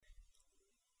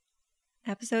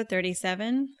Episode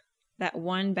 37, That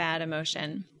One Bad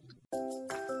Emotion.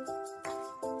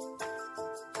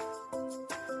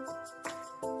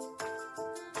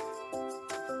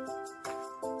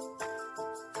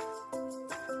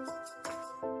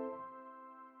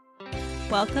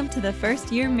 Welcome to the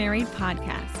First Year Married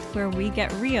podcast, where we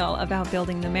get real about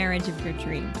building the marriage of your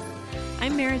dreams.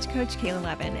 I'm marriage coach Kayla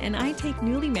Levin, and I take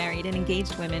newly married and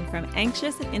engaged women from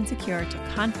anxious and insecure to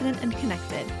confident and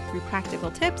connected through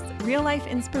practical tips, real-life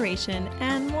inspiration,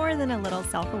 and more than a little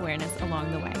self-awareness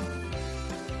along the way.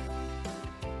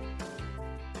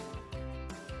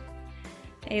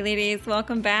 Hey ladies,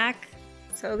 welcome back.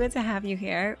 So good to have you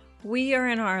here. We are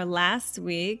in our last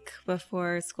week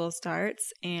before school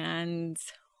starts, and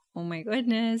oh my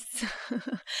goodness,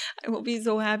 I will be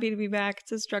so happy to be back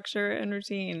to structure and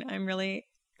routine. I'm really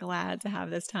glad to have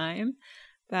this time,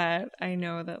 but I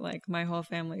know that my my whole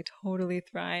family totally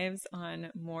thrives on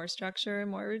more structure and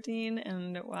more routine.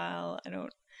 And while I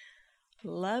don't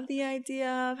love the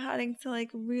idea of having to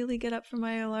really get up from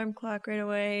my alarm clock right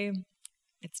away,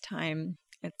 it's time.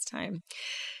 It's time.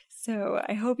 So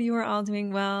I hope you are all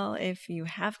doing well. If you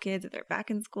have kids, if they're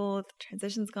back in school, if the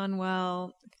transition's gone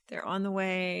well, if they're on the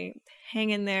way,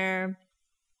 hang in there.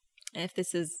 If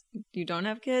you don't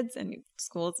have kids and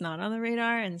school is not on the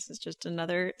radar and this is just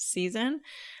another season,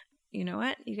 you know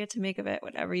what? You get to make of it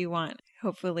whatever you want.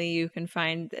 Hopefully you can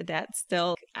find that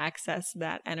still access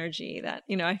that energy that,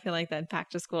 I feel like that back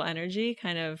to school energy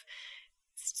kind of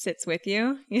sits with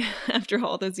you after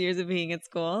all those years of being at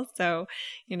school. So,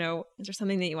 is there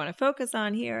something that you want to focus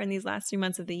on here in these last few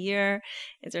months of the year?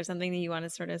 Is there something that you want to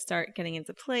sort of start getting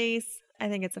into place? I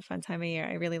think it's a fun time of year.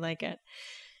 I really like it.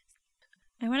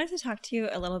 I wanted to talk to you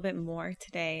a little bit more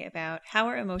today about how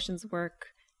our emotions work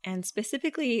and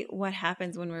specifically what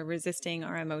happens when we're resisting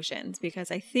our emotions,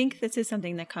 because I think this is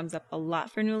something that comes up a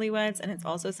lot for newlyweds, and it's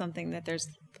also something that there's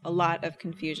a lot of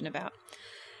confusion about.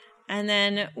 And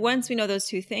then once we know those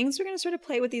two things, we're going to sort of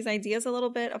play with these ideas a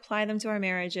little bit, apply them to our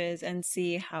marriages, and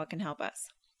see how it can help us.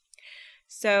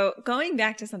 So going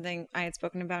back to something I had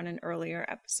spoken about in an earlier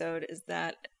episode is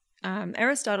that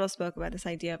Aristotle spoke about this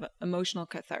idea of emotional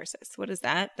catharsis. What is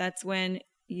that? That's when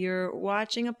you're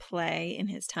watching a play in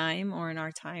his time, or in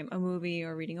our time, a movie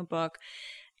or reading a book,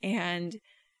 and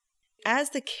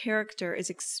as the character is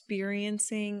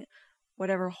experiencing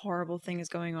whatever horrible thing is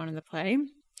going on in the play,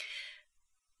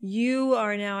 you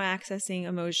are now accessing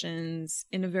emotions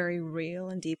in a very real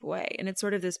and deep way. And it's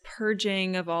sort of this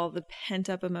purging of all the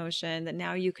pent-up emotion that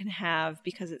now you can have,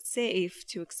 because it's safe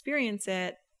to experience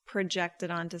it, projected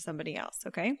onto somebody else,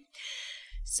 okay?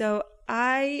 So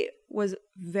I was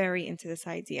very into this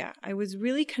idea. I was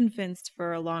really convinced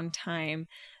for a long time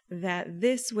that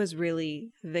this was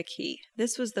really the key.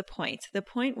 This was the point. The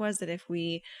point was that if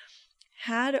we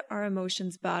had our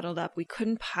emotions bottled up, we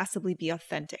couldn't possibly be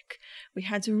authentic. We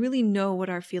had to really know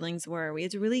what our feelings were. We had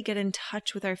to really get in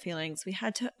touch with our feelings. We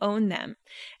had to own them.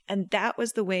 And that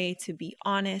was the way to be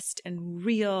honest and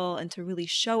real and to really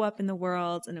show up in the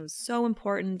world. And it was so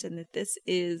important. And that this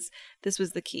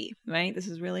was the key, right? This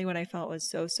is really what I felt was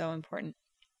so, so important.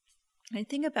 I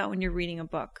think about when you're reading a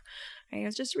book. I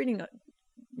was just reading a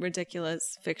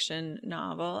ridiculous fiction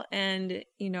novel. And,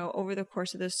 over the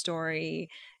course of the story,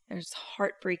 there's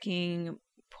heartbreaking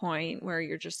point where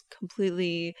you're just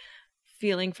completely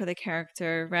feeling for the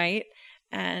character, right?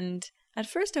 And at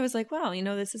first I was like, wow,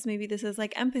 this is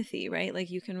like empathy, right? Like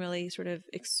you can really sort of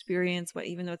experience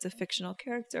even though it's a fictional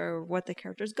character, what the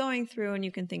character's going through, and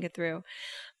you can think it through.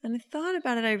 And I thought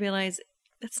about it, I realized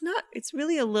it's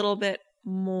really a little bit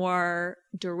more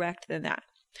direct than that.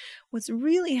 What's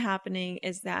really happening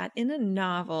is that in a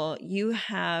novel, you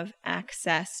have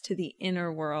access to the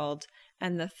inner world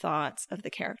and the thoughts of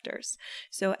the characters.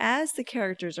 So as the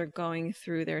characters are going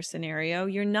through their scenario,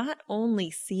 you're not only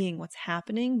seeing what's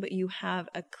happening, but you have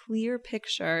a clear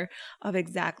picture of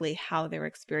exactly how they're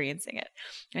experiencing it.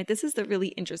 Right? This is the really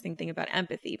interesting thing about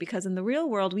empathy, because in the real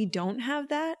world, we don't have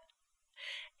that.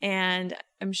 And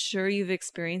I'm sure you've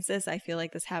experienced this. I feel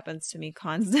like this happens to me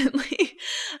constantly.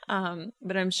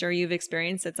 But I'm sure you've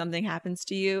experienced that something happens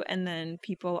to you and then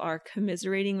people are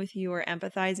commiserating with you or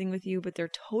empathizing with you, but they're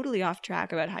totally off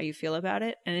track about how you feel about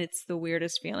it. And it's the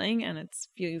weirdest feeling, and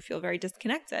you feel very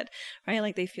disconnected, right?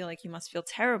 Like they feel like you must feel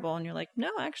terrible. And you're like, no,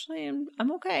 actually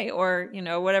I'm okay. Or,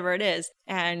 whatever it is.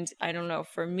 And I don't know,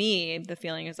 for me, the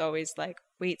feeling is always like,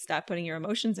 wait, stop putting your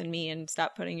emotions in me and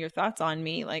stop putting your thoughts on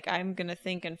me. Like I'm going to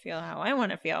think and feel how I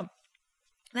want to feel.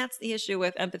 That's the issue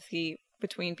with empathy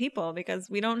between people, because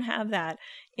we don't have that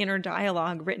inner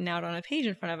dialogue written out on a page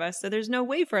in front of us. So there's no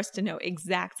way for us to know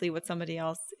exactly what somebody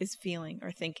else is feeling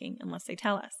or thinking unless they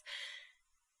tell us.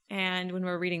 And when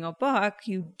we're reading a book,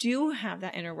 you do have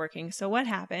that inner working. So what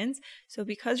happens? So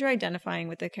because you're identifying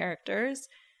with the characters,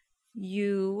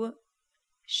 you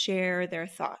share their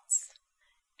thoughts.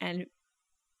 And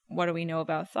what do we know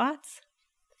about thoughts?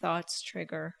 Thoughts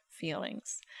trigger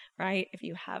feelings, right? If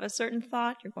you have a certain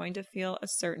thought, you're going to feel a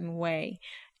certain way.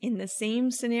 In the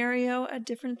same scenario, a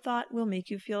different thought will make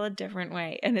you feel a different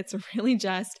way. And it's really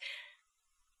just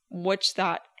which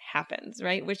thought happens,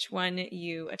 right? Which one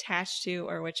you attach to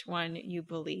or which one you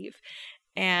believe.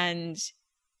 And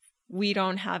we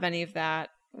don't have any of that.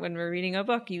 When we're reading a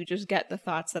book, you just get the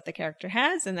thoughts that the character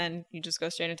has, and then you just go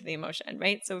straight into the emotion,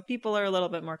 right? So people are a little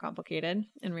bit more complicated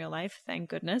in real life, thank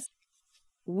goodness.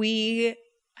 We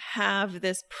have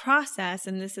this process,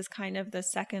 and this is kind of the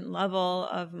second level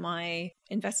of my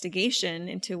investigation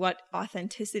into what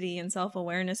authenticity and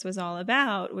self-awareness was all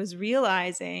about, was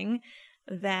realizing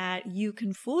that you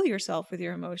can fool yourself with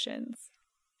your emotions,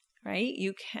 right?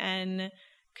 You can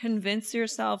convince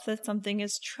yourself that something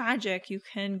is tragic. You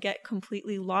can get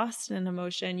completely lost in an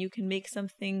emotion. You can make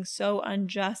something so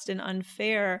unjust and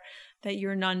unfair that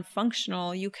you're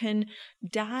non-functional. You can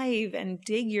dive and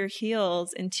dig your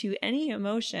heels into any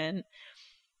emotion,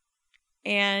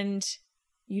 and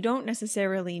you don't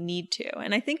necessarily need to.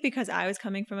 And I think because I was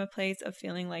coming from a place of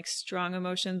feeling like strong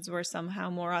emotions were somehow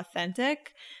more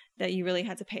authentic, that you really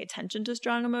had to pay attention to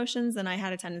strong emotions, and I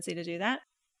had a tendency to do that.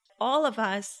 All of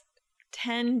us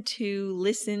tend to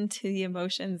listen to the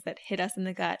emotions that hit us in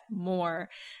the gut more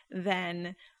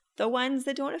than the ones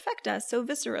that don't affect us so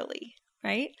viscerally,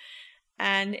 right?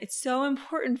 And it's so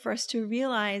important for us to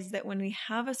realize that when we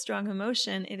have a strong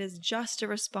emotion, it is just a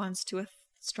response to a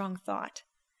strong thought.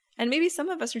 And maybe some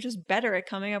of us are just better at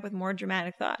coming up with more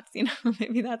dramatic thoughts,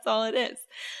 maybe that's all it is.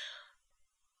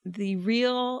 The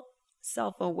real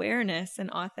self-awareness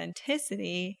and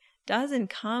authenticity doesn't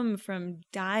come from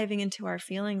diving into our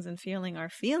feelings and feeling our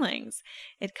feelings.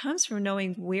 It comes from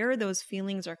knowing where those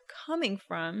feelings are coming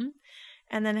from,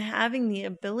 and then having the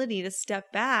ability to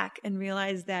step back and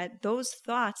realize that those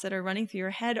thoughts that are running through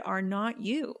your head are not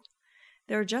you.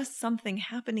 They're just something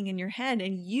happening in your head,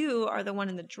 and you are the one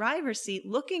in the driver's seat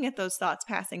looking at those thoughts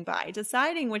passing by,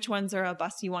 deciding which ones are a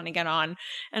bus you want to get on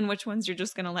and which ones you're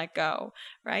just going to let go,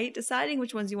 right? Deciding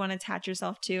which ones you want to attach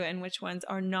yourself to and which ones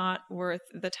are not worth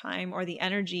the time or the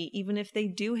energy, even if they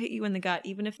do hit you in the gut,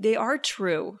 even if they are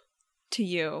true to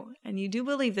you and you do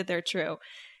believe that they're true.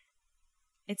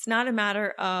 It's not a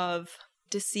matter of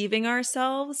deceiving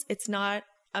ourselves. It's not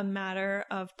a matter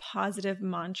of positive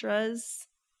mantras,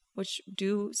 which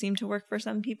do seem to work for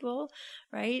some people,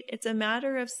 right? It's a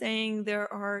matter of saying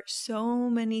there are so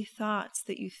many thoughts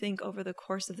that you think over the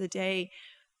course of the day.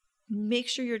 Make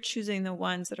sure you're choosing the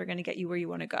ones that are going to get you where you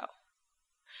want to go.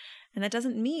 And that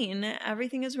doesn't mean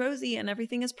everything is rosy and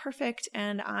everything is perfect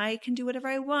and I can do whatever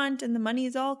I want and the money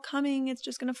is all coming. It's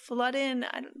just going to flood in.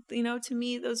 To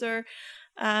me, those are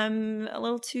a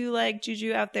little too like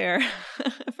juju out there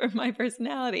for my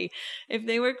personality. If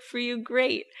they work for you,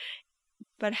 great.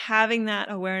 But having that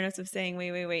awareness of saying,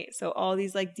 wait. So all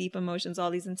these like deep emotions,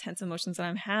 all these intense emotions that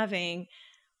I'm having,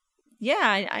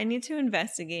 I need to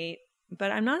investigate.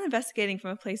 But I'm not investigating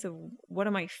from a place of what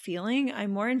am I feeling?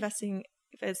 I'm more investigating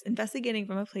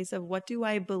from a place of what do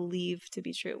I believe to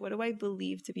be true? What do I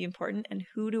believe to be important? And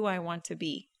who do I want to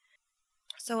be?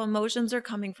 So emotions are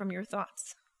coming from your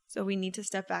thoughts. So we need to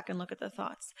step back and look at the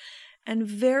thoughts. And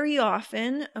very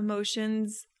often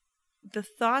emotions, the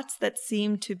thoughts that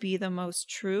seem to be the most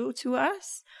true to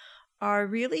us are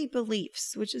really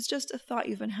beliefs, which is just a thought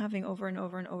you've been having over and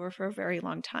over and over for a very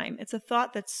long time. It's a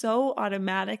thought that's so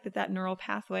automatic that neural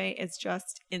pathway is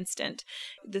just instant.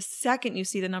 The second you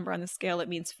see the number on the scale, it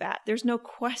means fat. There's no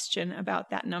question about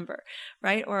that number,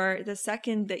 right? Or the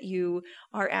second that you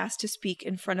are asked to speak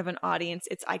in front of an audience,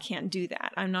 it's, I can't do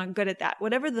that. I'm not good at that.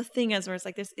 Whatever the thing is, where it's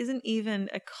like, this isn't even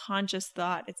a conscious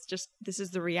thought. It's just, this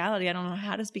is the reality. I don't know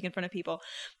how to speak in front of people.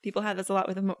 People have this a lot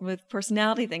with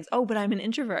personality things. Oh, but I'm an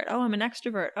introvert. Oh, I'm an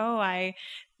extrovert. Oh, I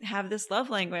have this love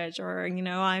language, or,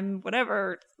 I'm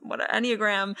whatever,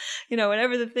 Enneagram,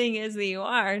 whatever the thing is that you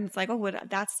are. And it's like, oh,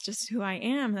 that's just who I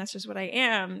am. That's just what I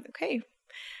am. Okay.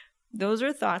 Those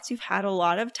are thoughts you've had a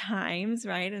lot of times,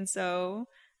 right? And so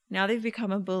now they've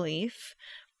become a belief,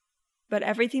 but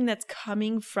everything that's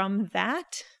coming from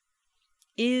that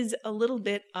is a little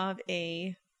bit of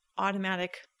a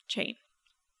automatic chain.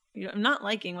 I'm not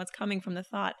liking what's coming from the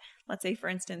thought. Let's say, for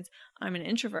instance, I'm an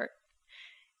introvert.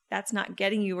 That's not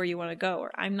getting you where you want to go,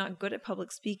 or I'm not good at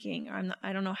public speaking, or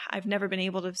I've never been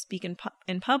able to speak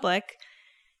in public.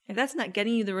 If that's not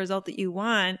getting you the result that you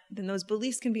want, then those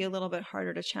beliefs can be a little bit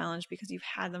harder to challenge because you've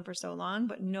had them for so long.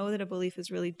 But know that a belief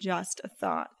is really just a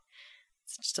thought.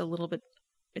 It's just a little bit,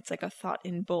 it's like a thought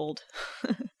in bold,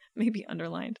 maybe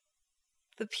underlined.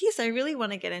 The piece I really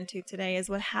want to get into today is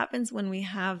what happens when we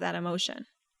have that emotion.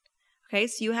 Okay,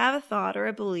 so you have a thought or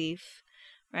a belief,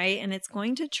 right? And it's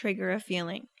going to trigger a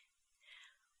feeling.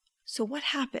 So what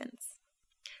happens?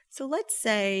 So let's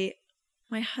say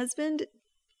my husband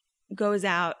goes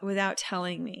out without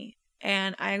telling me,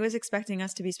 and I was expecting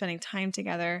us to be spending time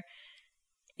together,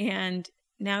 and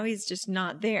now he's just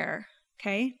not there,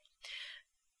 okay?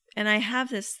 And I have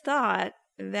this thought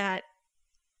that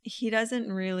he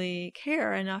doesn't really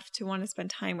care enough to want to spend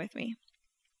time with me.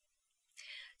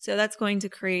 So that's going to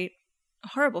create a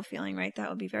horrible feeling, right? That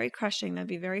would be very crushing. That'd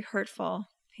be very hurtful,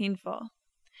 painful.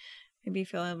 Maybe you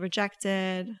feel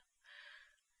rejected.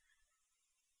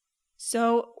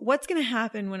 So what's going to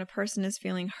happen when a person is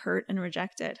feeling hurt and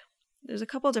rejected? There's a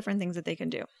couple different things that they can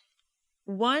do.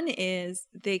 One is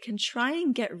they can try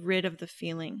and get rid of the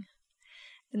feeling.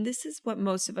 And this is what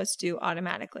most of us do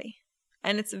automatically.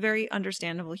 And it's a very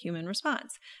understandable human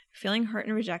response. Feeling hurt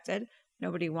and rejected.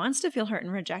 Nobody wants to feel hurt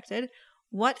and rejected.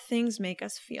 What things make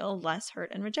us feel less hurt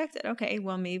and rejected? Okay,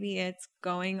 well, maybe it's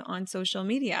going on social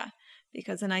media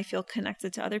because then I feel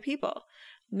connected to other people.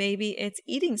 Maybe it's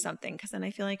eating something because then I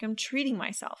feel like I'm treating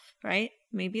myself, right?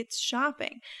 Maybe it's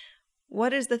shopping.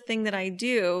 What is the thing that I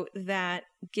do that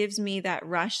gives me that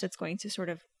rush that's going to sort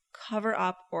of cover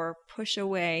up or push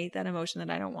away that emotion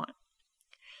that I don't want?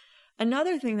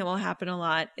 Another thing that will happen a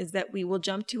lot is that we will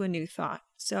jump to a new thought.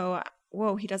 So,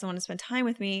 whoa, he doesn't want to spend time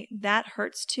with me. That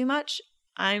hurts too much.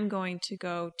 I'm going to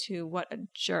go to what a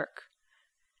jerk.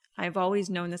 I've always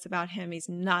known this about him. He's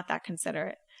not that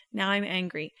considerate. Now I'm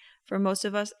angry. For most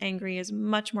of us, angry is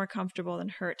much more comfortable than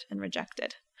hurt and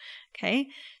rejected. Okay,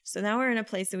 so now we're in a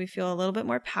place that we feel a little bit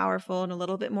more powerful and a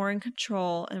little bit more in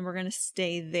control, and we're going to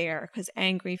stay there because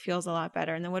angry feels a lot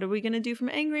better. And then what are we going to do from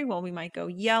angry? Well, we might go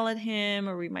yell at him,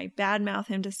 or we might badmouth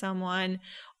him to someone,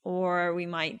 or we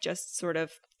might just sort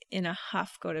of in a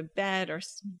huff go to bed or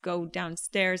go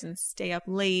downstairs and stay up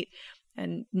late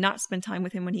and not spend time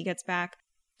with him when he gets back.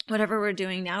 Whatever we're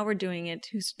doing now, we're doing it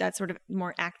to that sort of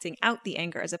more acting out the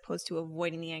anger as opposed to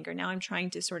avoiding the anger. Now I'm trying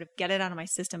to sort of get it out of my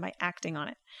system by acting on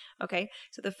it. Okay,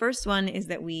 so the first one is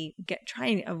that we try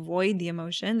and avoid the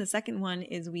emotion. The second one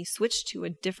is we switch to a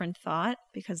different thought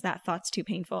because that thought's too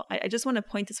painful. I just want to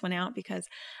point this one out because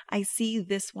I see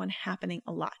this one happening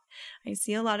a lot. I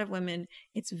see a lot of women.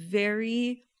 It's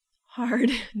very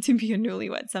hard to be a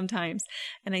newlywed sometimes.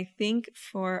 And I think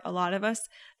for a lot of us,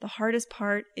 the hardest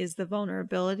part is the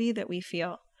vulnerability that we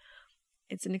feel.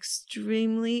 It's an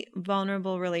extremely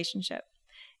vulnerable relationship.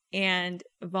 And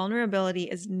vulnerability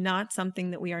is not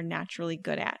something that we are naturally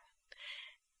good at.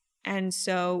 And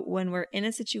so when we're in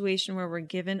a situation where we're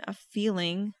given a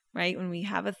feeling, right, when we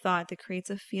have a thought that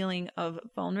creates a feeling of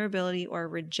vulnerability or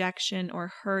rejection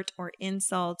or hurt or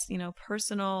insults,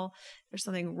 personal, there's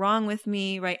something wrong with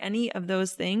me, right, any of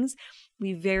those things,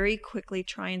 we very quickly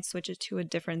try and switch it to a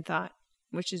different thought,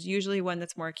 which is usually one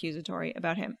that's more accusatory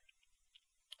about him.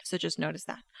 So just notice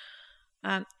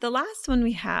that. The last one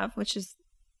we have, which is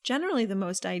generally the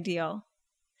most ideal,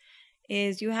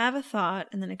 is you have a thought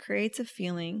and then it creates a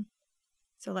feeling.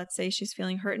 So let's say she's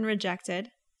feeling hurt and rejected.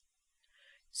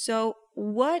 So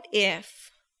what if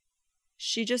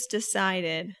she just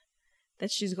decided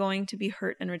that she's going to be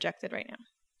hurt and rejected right now?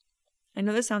 I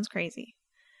know this sounds crazy,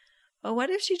 but what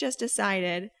if she just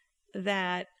decided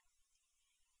that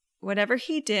whatever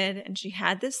he did, and she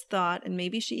had this thought, and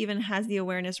maybe she even has the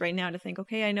awareness right now to think,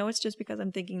 okay, I know it's just because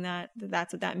I'm thinking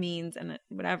that's what that means and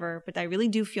whatever, but I really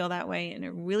do feel that way and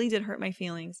it really did hurt my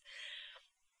feelings.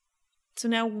 So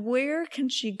now where can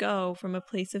she go from a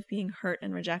place of being hurt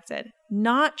and rejected?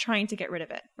 Not trying to get rid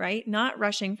of it, right? Not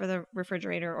rushing for the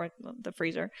refrigerator or the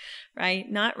freezer, right?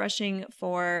 Not rushing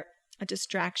for a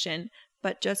distraction,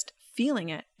 but just feeling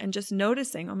it and just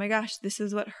noticing, oh my gosh, this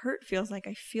is what hurt feels like.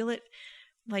 I feel it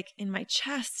like in my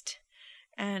chest,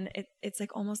 and it's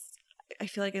like almost, I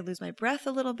feel like I lose my breath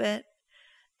a little bit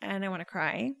and I want to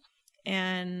cry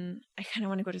and I kind of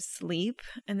want to go to sleep,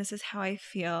 and this is how I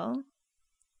feel.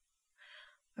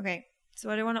 Okay, so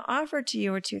what I want to offer to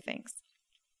you are two things.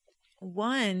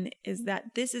 One is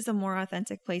that this is a more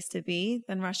authentic place to be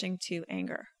than rushing to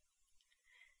anger.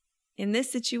 In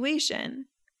this situation,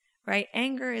 right,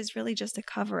 anger is really just a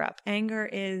cover-up. Anger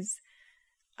is,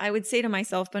 I would say to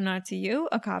myself, but not to you,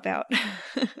 a cop-out.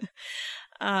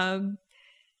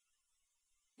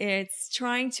 It's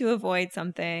trying to avoid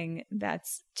something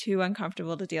that's too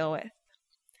uncomfortable to deal with.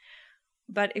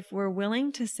 But if we're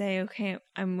willing to say, okay,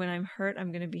 when I'm hurt,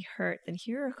 I'm going to be hurt, then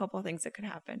here are a couple of things that could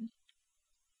happen.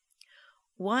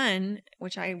 One,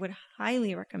 which I would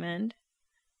highly recommend,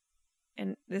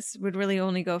 and this would really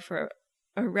only go for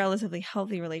a relatively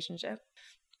healthy relationship,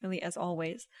 really as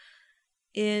always,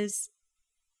 is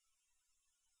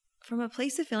from a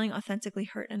place of feeling authentically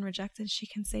hurt and rejected, she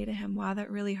can say to him, wow,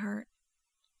 that really hurt.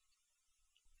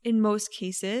 In most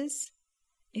cases,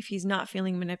 if he's not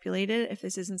feeling manipulated, if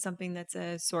this isn't something that's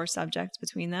a sore subject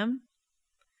between them,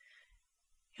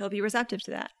 he'll be receptive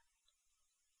to that,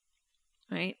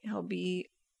 right? He'll be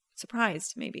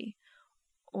surprised maybe,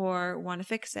 or want to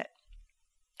fix it,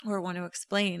 or want to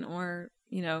explain, or,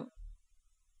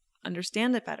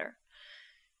 understand it better.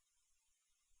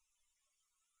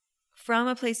 From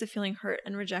a place of feeling hurt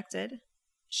and rejected,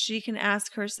 she can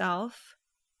ask herself,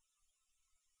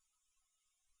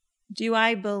 do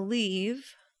I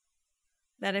believe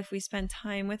that if we spend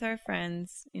time with our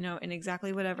friends, in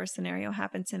exactly whatever scenario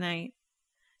happened tonight,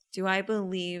 do I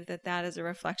believe that that is a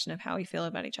reflection of how we feel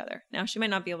about each other? Now, she might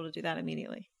not be able to do that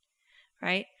immediately,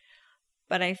 right?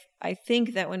 But I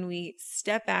think that when we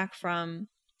step back from,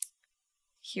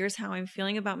 here's how I'm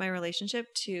feeling about my relationship,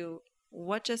 to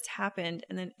what just happened,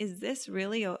 and then is this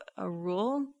really a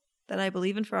rule that I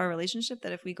believe in for our relationship,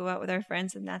 that if we go out with our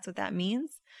friends, then that's what that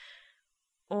means?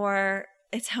 Or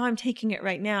it's how I'm taking it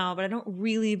right now, but I don't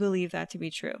really believe that to be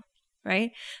true,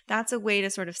 right? That's a way to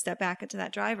sort of step back into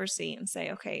that driver's seat and say,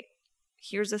 okay,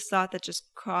 here's this thought that just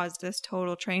caused this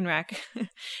total train wreck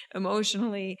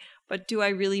emotionally, but do I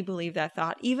really believe that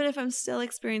thought, even if I'm still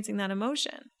experiencing that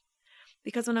emotion?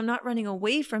 Because when I'm not running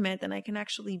away from it, then I can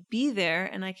actually be there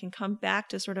and I can come back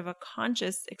to sort of a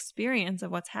conscious experience of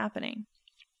what's happening.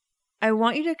 I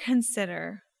want you to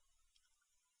consider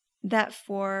that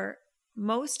for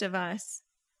most of us,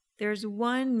 there's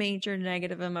one major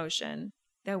negative emotion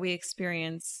that we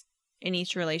experience in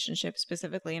each relationship,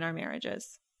 specifically in our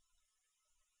marriages.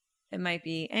 It might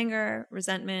be anger,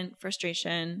 resentment,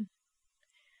 frustration.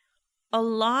 A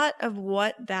lot of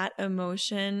what that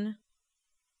emotion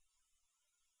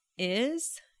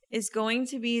is going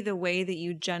to be the way that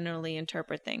you generally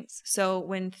interpret things. So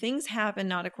when things happen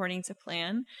not according to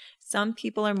plan, some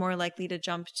people are more likely to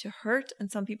jump to hurt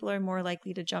and some people are more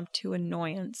likely to jump to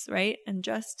annoyance, right? And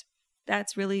just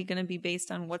that's really going to be based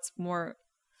on what's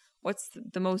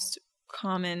the most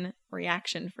common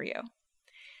reaction for you.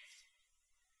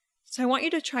 So I want you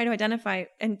to try to identify,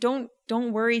 and don't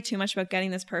worry too much about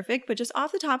getting this perfect, but just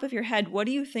off the top of your head, what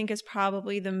do you think is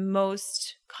probably the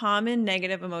most common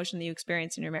negative emotion that you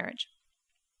experience in your marriage?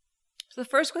 So the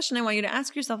first question I want you to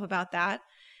ask yourself about that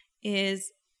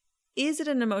is it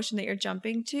an emotion that you're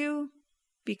jumping to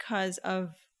because of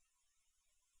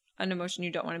an emotion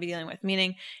you don't want to be dealing with?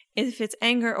 Meaning, if it's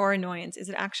anger or annoyance, is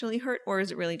it actually hurt or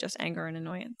is it really just anger and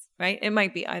annoyance, right? It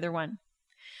might be either one.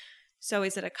 So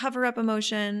is it a cover-up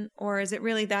emotion, or is it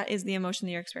really that is the emotion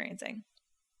that you're experiencing?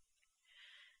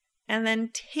 And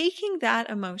then taking that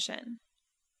emotion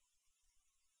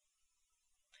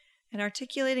and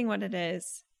articulating what it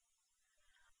is,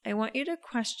 I want you to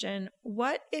question,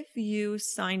 what if you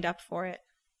signed up for it?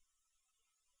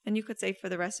 And you could say for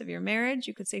the rest of your marriage,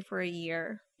 you could say for a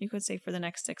year, you could say for the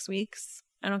next 6 weeks.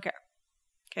 I don't care.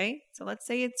 Okay? So let's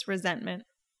say it's resentment.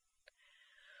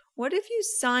 What if you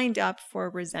signed up for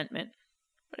resentment?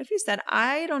 What if you said,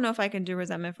 I don't know if I can do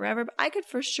resentment forever, but I could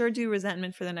for sure do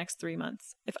resentment for the next 3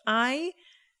 months. If I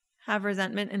have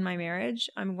resentment in my marriage,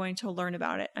 I'm going to learn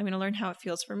about it. I'm going to learn how it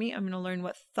feels for me. I'm going to learn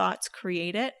what thoughts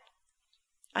create it.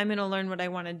 I'm going to learn what I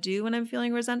want to do when I'm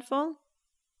feeling resentful.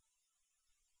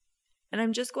 And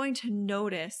I'm just going to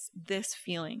notice this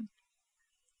feeling.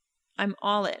 I'm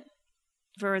all in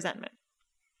for resentment.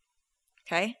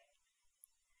 Okay?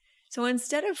 So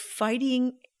instead of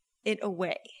fighting it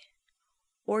away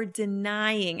or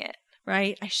denying it,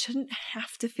 right? I shouldn't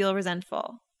have to feel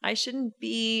resentful. I shouldn't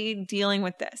be dealing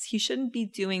with this. He shouldn't be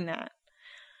doing that.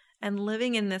 And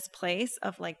living in this place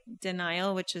of like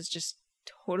denial, which is just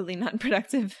totally not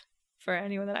productive for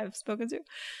anyone that I've spoken to.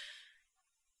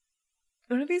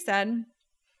 What if he said,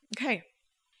 okay,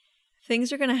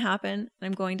 things are going to happen and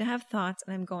I'm going to have thoughts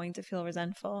and I'm going to feel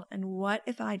resentful. And what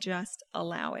if I just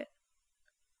allow it?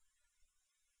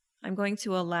 I'm going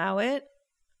to allow it.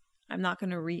 I'm not going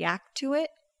to react to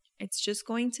it. It's just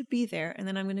going to be there. And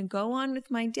then I'm going to go on with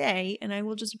my day and I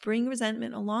will just bring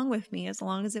resentment along with me as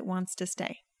long as it wants to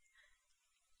stay.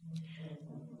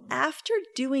 After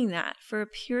doing that for a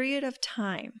period of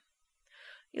time,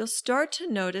 you'll start to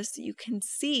notice that you can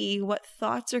see what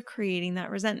thoughts are creating that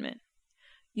resentment.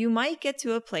 You might get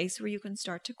to a place where you can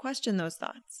start to question those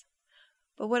thoughts.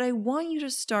 But what I want you to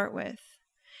start with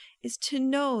is to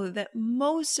know that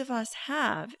most of us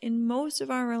have, in most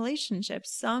of our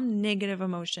relationships, some negative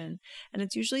emotion, and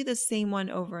it's usually the same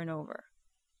one over and over.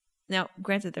 Now,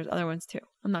 granted, there's other ones too.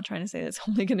 I'm not trying to say it's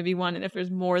only going to be one, and if there's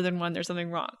more than one, there's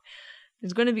something wrong.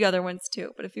 There's going to be other ones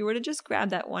too. But if you were to just grab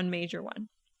that one major one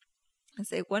and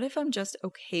say, what if I'm just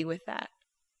okay with that?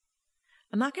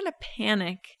 I'm not going to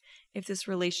panic if this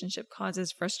relationship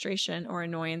causes frustration or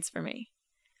annoyance for me.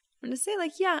 I'm going to say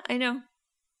like, yeah, I know.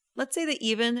 Let's say that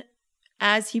even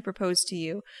as he proposed to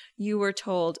you, you were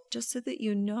told, just so that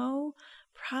you know,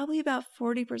 probably about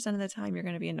 40% of the time you're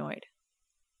going to be annoyed.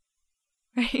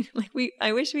 Right? Like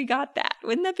I wish we got that.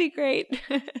 Wouldn't that be great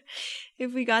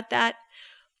if we got that?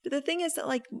 But the thing is that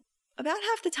like about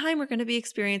half the time we're going to be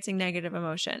experiencing negative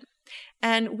emotion.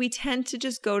 And we tend to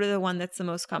just go to the one that's the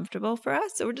most comfortable for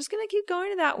us. So we're just going to keep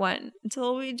going to that one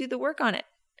until we do the work on it.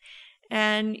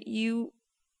 And you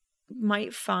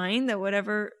might find that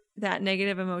whatever that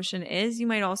negative emotion is, you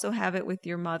might also have it with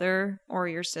your mother or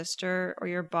your sister or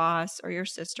your boss or your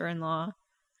sister-in-law,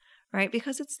 right?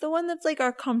 Because it's the one that's like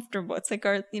our comfortable. It's like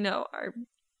our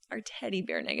teddy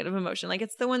bear negative emotion. Like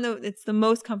it's the one that it's the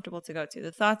most comfortable to go to.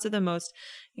 The thoughts are the most,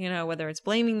 whether it's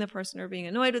blaming the person or being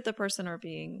annoyed with the person or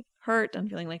being hurt and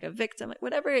feeling like a victim, like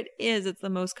whatever it is, it's the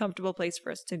most comfortable place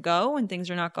for us to go when things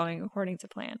are not going according to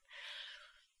plan.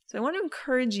 So I want to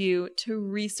encourage you to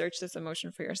research this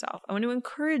emotion for yourself. I want to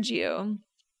encourage you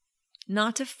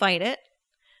not to fight it,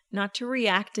 not to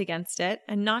react against it,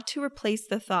 and not to replace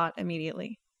the thought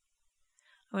immediately.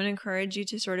 I want to encourage you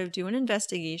to sort of do an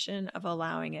investigation of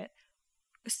allowing it.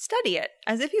 Study it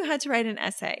as if you had to write an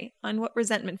essay on what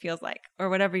resentment feels like or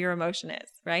whatever your emotion is,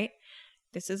 right?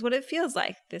 This is what it feels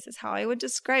like. This is how I would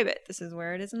describe it. This is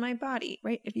where it is in my body,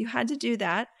 right? If you had to do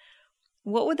that,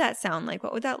 what would that sound like?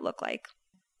 What would that look like?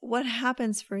 What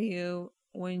happens for you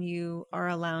when you are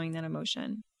allowing that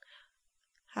emotion?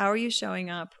 How are you showing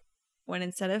up when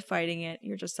instead of fighting it,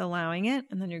 you're just allowing it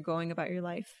and then you're going about your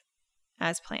life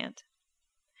as planned?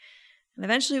 And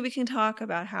eventually we can talk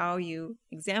about how you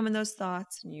examine those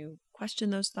thoughts and you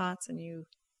question those thoughts and you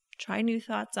try new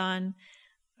thoughts on.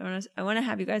 I want to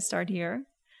have you guys start here.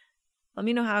 Let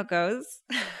me know how it goes.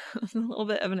 It's a little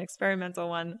bit of an experimental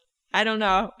one. I don't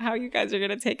know how you guys are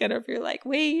going to take it, or if you're like,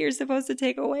 wait, you're supposed to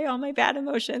take away all my bad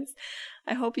emotions.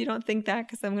 I hope you don't think that,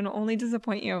 because I'm going to only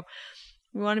disappoint you.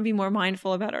 We want to be more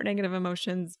mindful about our negative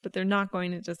emotions, but they're not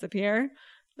going to disappear.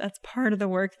 That's part of the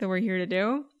work that we're here to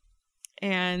do.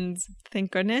 And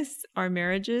thank goodness our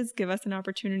marriages give us an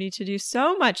opportunity to do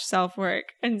so much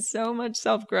self-work and so much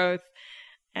self-growth.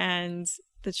 And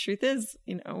the truth is,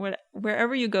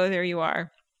 wherever you go, there you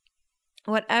are.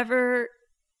 Whatever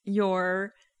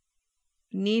your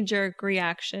knee-jerk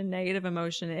reaction, negative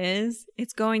emotion is,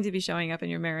 it's going to be showing up in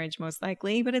your marriage most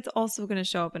likely, but it's also going to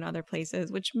show up in other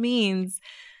places, which means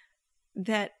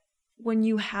that when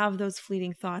you have those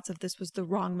fleeting thoughts of this was the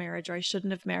wrong marriage, or I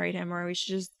shouldn't have married him, or we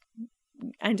should just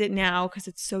end it now because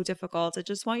it's so difficult, I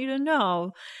just want you to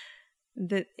know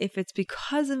that if it's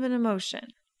because of an emotion,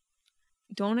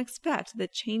 don't expect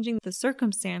that changing the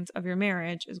circumstance of your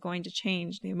marriage is going to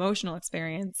change the emotional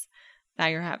experience that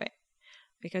you're having.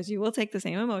 Because you will take the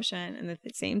same emotion and the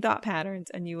same thought patterns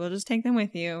and you will just take them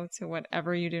with you to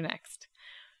whatever you do next.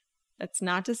 That's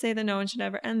not to say that no one should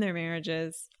ever end their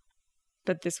marriages,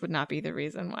 but this would not be the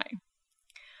reason why.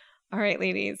 All right,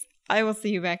 ladies, I will see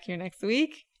you back here next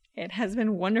week. It has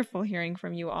been wonderful hearing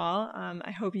from you all.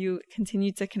 I hope you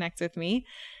continue to connect with me.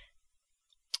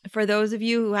 For those of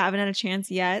you who haven't had a chance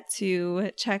yet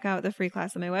to check out the free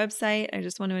class on my website, I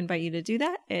just want to invite you to do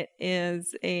that. It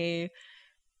is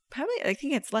I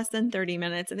think it's less than 30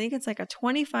 minutes. I think it's like a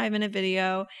 25-minute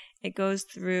video. It goes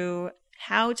through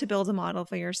how to build a model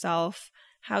for yourself,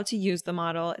 how to use the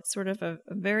model. It's sort of a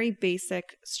very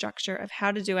basic structure of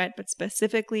how to do it, but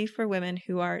specifically for women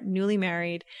who are newly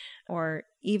married, or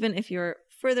even if you're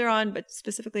further on, but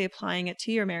specifically applying it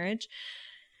to your marriage.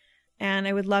 And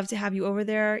I would love to have you over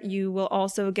there. You will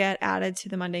also get added to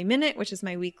the Monday Minute, which is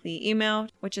my weekly email,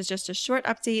 which is just a short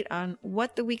update on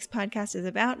what the week's podcast is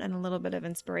about and a little bit of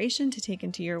inspiration to take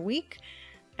into your week.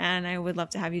 And I would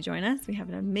love to have you join us. We have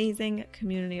an amazing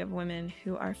community of women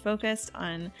who are focused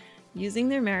on using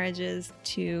their marriages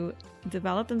to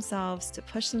develop themselves, to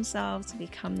push themselves, to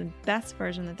become the best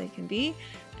version that they can be.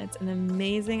 It's an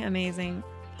amazing, amazing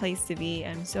place to be.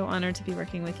 I'm so honored to be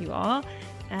working with you all.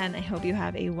 And I hope you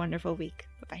have a wonderful week.